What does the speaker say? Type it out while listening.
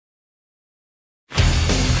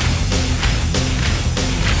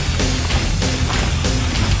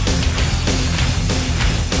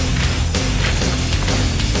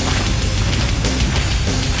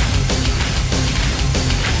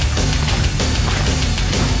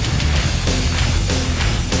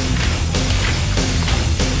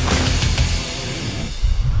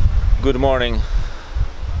Good morning,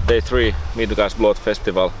 day 3 Midgardsblot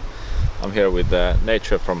festival. I'm here with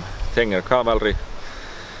Nature from Tengger Cavalryn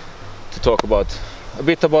to talk a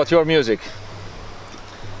bit about your music.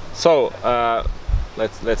 So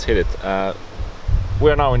let's hit it. We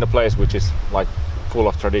are now in a place which is like full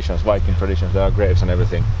of traditions, Viking traditions. There are graves and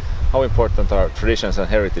everything. How important are traditions and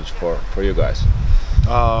heritage for you guys?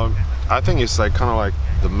 I think it's like kind of like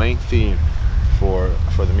the main theme for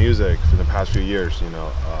the music for the past few years. You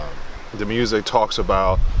know, the music talks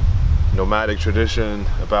about nomadic tradition,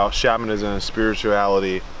 about shamanism and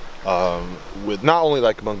spirituality, with not only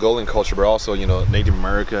like Mongolian culture but also, you know, Native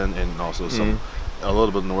American and also a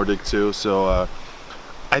little bit Nordic too. So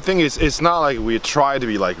I think it's not like we try to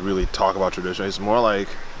be like really talk about tradition. It's more like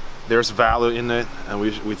there's value in it, and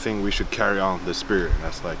we think we should carry on the spirit.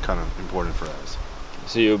 That's like kind of important for us.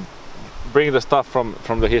 So you bring the stuff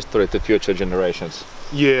from the history to future generations.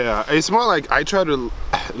 Yeah, it's more like I try to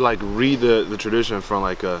like read the tradition from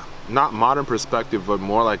like a not modern perspective, but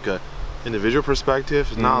more like a individual perspective.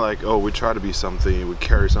 It's not like, oh, we try to be something, we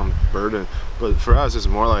carry some burden, but for us it's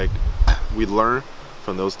more like we learn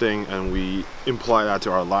from those things and we imply that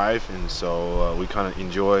to our life, and so we kind of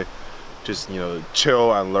enjoy just, you know,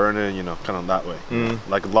 chill and learning, you know, kind of that way,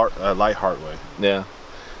 like a light-hearted way. Yeah,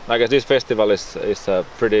 I guess this festival is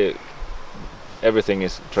pretty, everything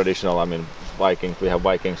is traditional. I mean, Vikings, we have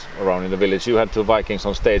Vikings around in the village. You had 2 Vikings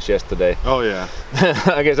on stage yesterday. Oh yeah.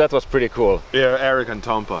 I guess that was pretty cool. Yeah, Eric and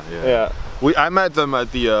Tompa. Yeah. I met them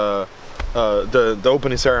at the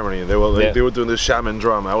opening ceremony. They were doing the shaman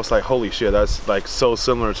drum. I was like, holy shit, that's like so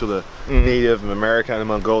similar to the Native American and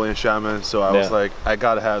Mongolian shaman. So I was like, I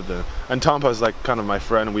gotta have them. And Tompa is like kind of my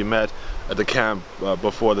friend. We met at the camp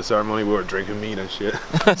before the ceremony. We were drinking meat and shit.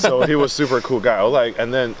 So he was super cool guy. I was like,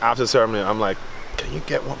 and then after the ceremony, I'm like, can you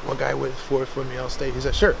get one guy for me on stage? He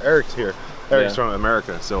said, sure. Eric's here. Eric's from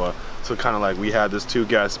America. So so kind of like we had this 2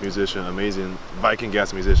 guest musician, amazing Viking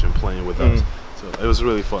guest musician playing with us. So it was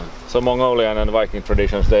really fun. So Mongolian and Viking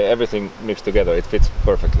traditions, everything mixed together. It fits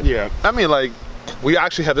perfectly. Yeah, I mean, like we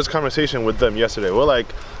actually had this conversation with them yesterday. We're like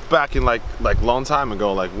back in like long time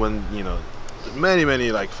ago, like when, you know,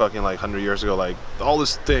 many like fucking like 100 years ago, like all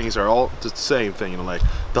these things are all the same thing, you know, like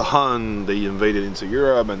the Hun, they invaded into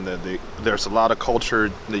Europe, and there's a lot of culture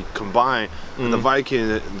they combine. And the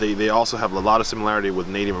Viking, they also have a lot of similarity with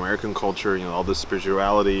Native American culture, you know, all this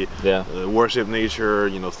spirituality, worship nature,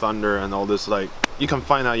 you know, thunder and all this. Like you can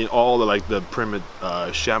find out in all the like the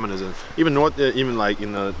primitive shamanism, even like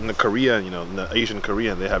in the Korean, you know, in the Asian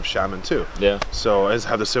Korean, they have shaman too. Yeah, so it's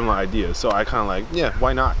have the similar ideas. So I kind of like, yeah,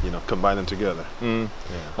 why not, you know, combine them together.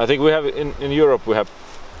 I think we have in Europe we have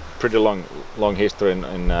pretty long history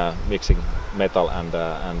in mixing metal and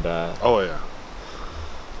oh yeah,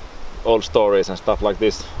 old stories and stuff like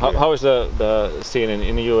this. How is the scene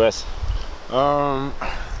in the US?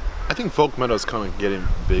 I think folk metal is kind of getting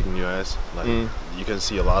big in the US. Like you can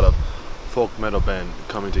see a lot of folk metal band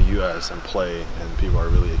coming to US and play, and people are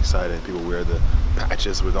really excited. People wear the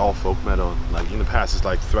patches with all folk metal. Like in the past it's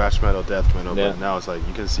like thrash metal, death metal, but now it's like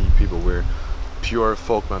you can see people wear pure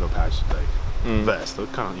folk metal patches, like vest. They're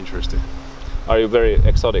kind of interesting. Are you very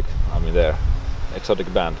exotic? I mean, they're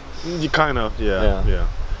exotic band. You kind of, yeah.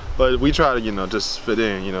 But we try to, you know, just fit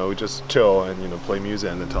in. You know, we just chill and, you know, play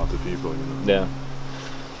music and then talk to people. You know. Yeah.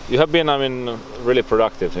 You have been, I mean, really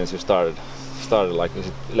productive since you started. Like, is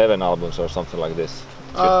it 11 albums or something like this?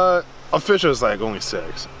 Official is like only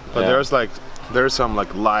 6, but there's some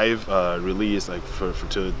like live release like for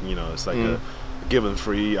you know, it's like a given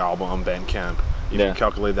free album on Bandcamp. You can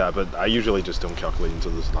calculate that, but I usually just don't calculate into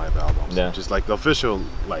this live albums. Yeah. Just like the official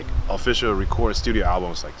record studio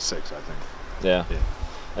albums, like 6, I think. Yeah.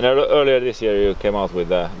 And earlier this year you came out with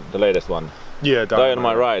the latest one. Yeah, Die on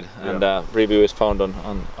My Ride, and review is found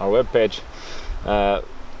on our webpage.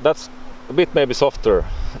 That's a bit maybe softer.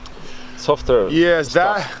 Yes,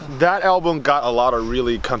 stuff. that album got a lot of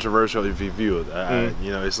really controversial reviews.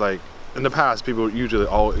 You know, it's like in the past people usually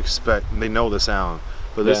all expect, they know the sound.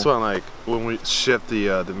 But this one, like when we shift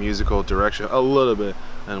the musical direction a little bit,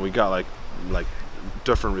 and we got like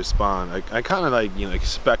different response. I kind of like, you know,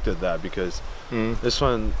 expected that, because this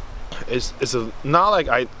one is not like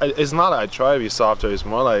I try to be softer. It's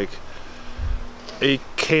more like it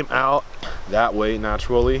came out that way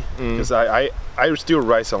naturally, because I still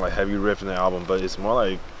write some like heavy riff in the album, but it's more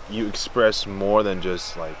like you express more than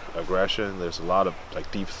just like aggression. There's a lot of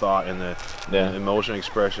like deep thought in the emotion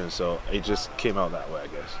expression, so it just came out that way, I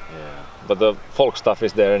guess. Yeah. But the folk stuff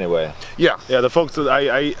is there anyway. Yeah, the folk stuff.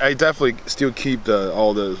 I definitely still keep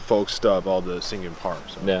all the folk stuff, all the singing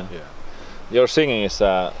parts. So, yeah. Your singing is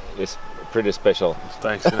pretty special.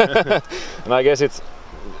 Thanks. And I guess it's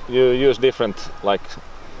you use different, like,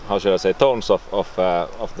 how should I say, tones of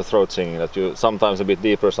the throat singing, that you sometimes a bit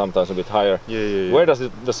deeper, sometimes a bit higher. Yeah. Where does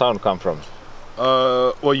the sound come from?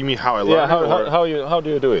 Well, you mean how I learn? Yeah, how do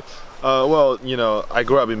you do it? Well, you know, I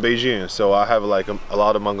grew up in Beijing, so I have like a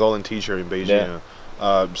lot of Mongolian teacher in Beijing.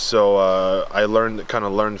 Yeah. So I kind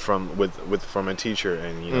of learned from my teacher,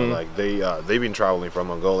 and you know, like they've been traveling from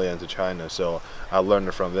Mongolia to China, so I learned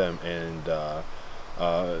it from them, and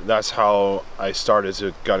that's how I started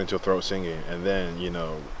to get into throat singing. And then, you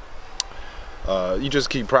know, you just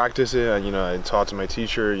keep practicing, and you know, I talk to my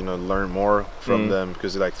teacher, you know, learn more from them,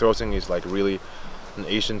 because like throat singing is like really an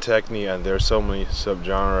Asian technique, and there's so many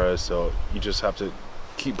subgenres, so you just have to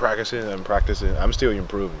keep practicing and practicing. I'm still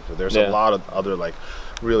improving, so there's a lot of other like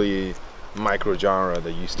really micro genre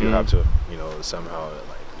that you still have to, you know, somehow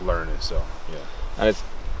like learn it. So yeah, and it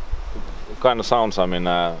kind of sounds, I mean,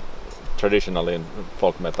 traditionally in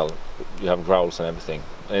folk metal you have growls and everything,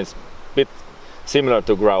 and it's a bit similar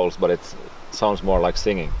to growls, but it sounds more like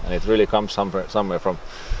singing, and it really comes somewhere from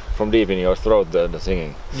deep in your throat, the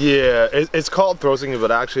singing. Yeah, it's called throat singing,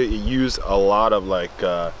 but actually it used a lot of like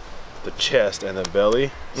the chest and the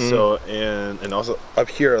belly, so and also up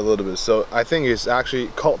here a little bit. So I think it's actually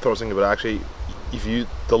called throat singing, but actually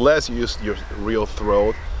the less you use your real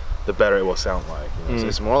throat, the better it will sound like, you know? So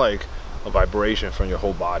it's more like a vibration from your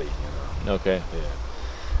whole body, you know? Okay. Yeah.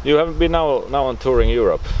 You have been now on touring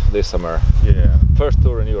Europe this summer. Yeah. First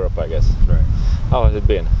tour in Europe, I guess. Right. How has it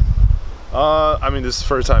been? I mean, this is the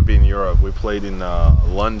first time being in Europe. We played in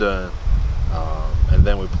London, and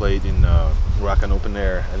then we played in Rock and Open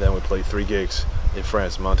Air, and then we played 3 gigs in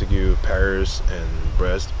France, Montaigu, Paris, and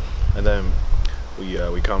Brest, and then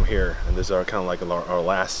we come here, and this is kind of like our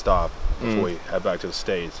last stop before we head back to the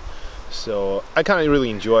States. So I kind of really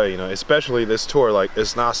enjoy, you know, especially this tour. Like,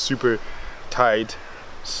 it's not super tight,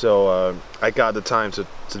 so I got the time to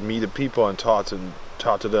meet the people and talk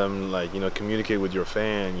to them, like, you know, communicate with your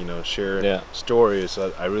fan, you know, share stories.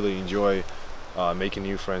 So I really enjoy making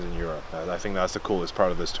new friends in Europe. I think that's the coolest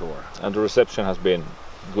part of this tour. And the reception has been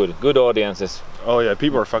good audiences. Oh yeah,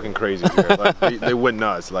 people are fucking crazy here. Like, they went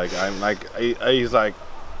nuts. Like,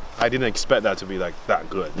 I didn't expect that to be like that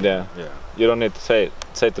good. Yeah. You don't need to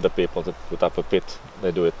say to the people to put up a pit.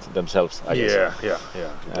 They do it themselves, I guess. Yeah.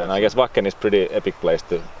 And I guess Wacken is pretty epic place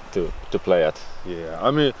to play at. Yeah, I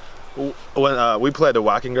mean, when we played the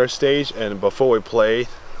Wackinger stage, and before we played,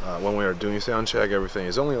 when we were doing sound check, everything,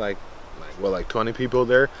 it's only like 20 people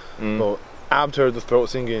there. But after the throat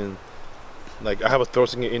singing, like, I have a throat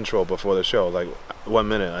singing intro before the show, like 1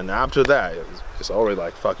 minute, and after that it's already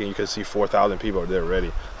like fucking, you can see 4,000 people are there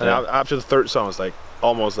already. And after the third song, it's like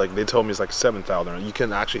almost like they told me it's like 7,000. You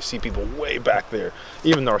can actually see people way back there,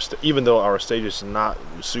 even though our stage is not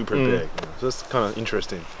super big, you know? So it's kind of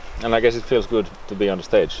interesting. And I guess it feels good to be on the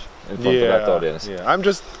stage in front of that audience. Yeah, I'm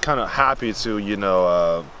just kind of happy to, you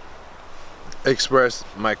know, express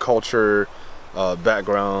my culture,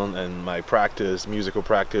 background, and my musical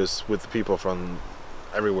practice with people from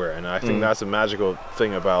everywhere. And I think that's the magical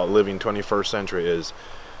thing about living 21st century, is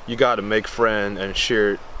you got to make friends and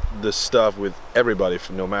share this stuff with everybody,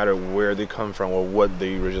 no matter where they come from or what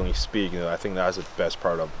they originally speak. You know, I think that's the best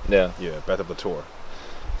part of best of the tour.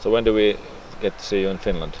 So when do we get to see you in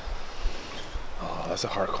Finland? Oh, that's a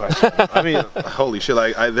hard question. I mean, holy shit!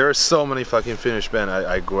 Like, there are so many fucking Finnish bands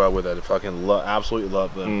I grew up with that I fucking absolutely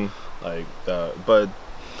love them. Like, but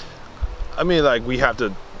I mean, like, we have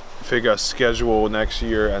to figure out schedule next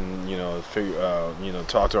year, and you know,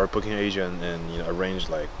 talk to our booking agent, and you know, arrange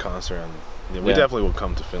like concert, and you know, we definitely will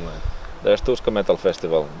come to Finland. There's Tuska Metal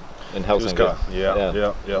Festival in Helsinki.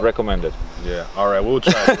 Tuska. Yeah. Recommended. Yeah. All right, we'll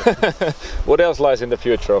try. What else lies in the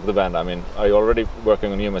future of the band? I mean, are you already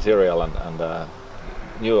working on new material and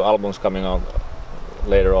new albums coming out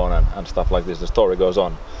later on and stuff like this? The story goes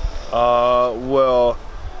on. Well,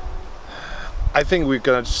 I think we're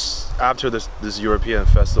gonna after this European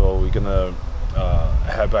festival, we're gonna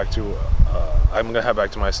head back to. I'm gonna head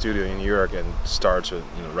back to my studio in New York and start to,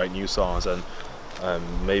 you know, write new songs, and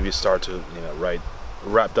maybe start to, you know,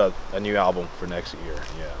 wrap up a new album for next year.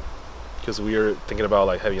 Yeah, because we are thinking about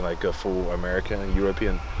like having like a full American,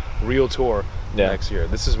 European, real tour next year.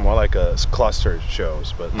 This is more like a clustered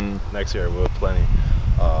shows, but next year we're planning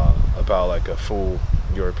about like a full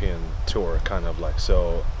European tour, kind of like,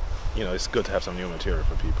 so. You know, it's good to have some new material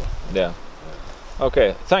for people. Yeah.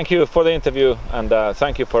 Okay, thank you for the interview, and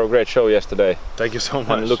thank you for a great show yesterday. Thank you so much.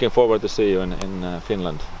 I'm looking forward to see you in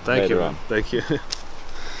Finland. Thank you. Thank you.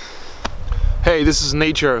 Hey, this is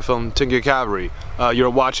Nature from Tengger Cavalryn. You're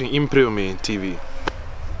watching ImperiumiTV.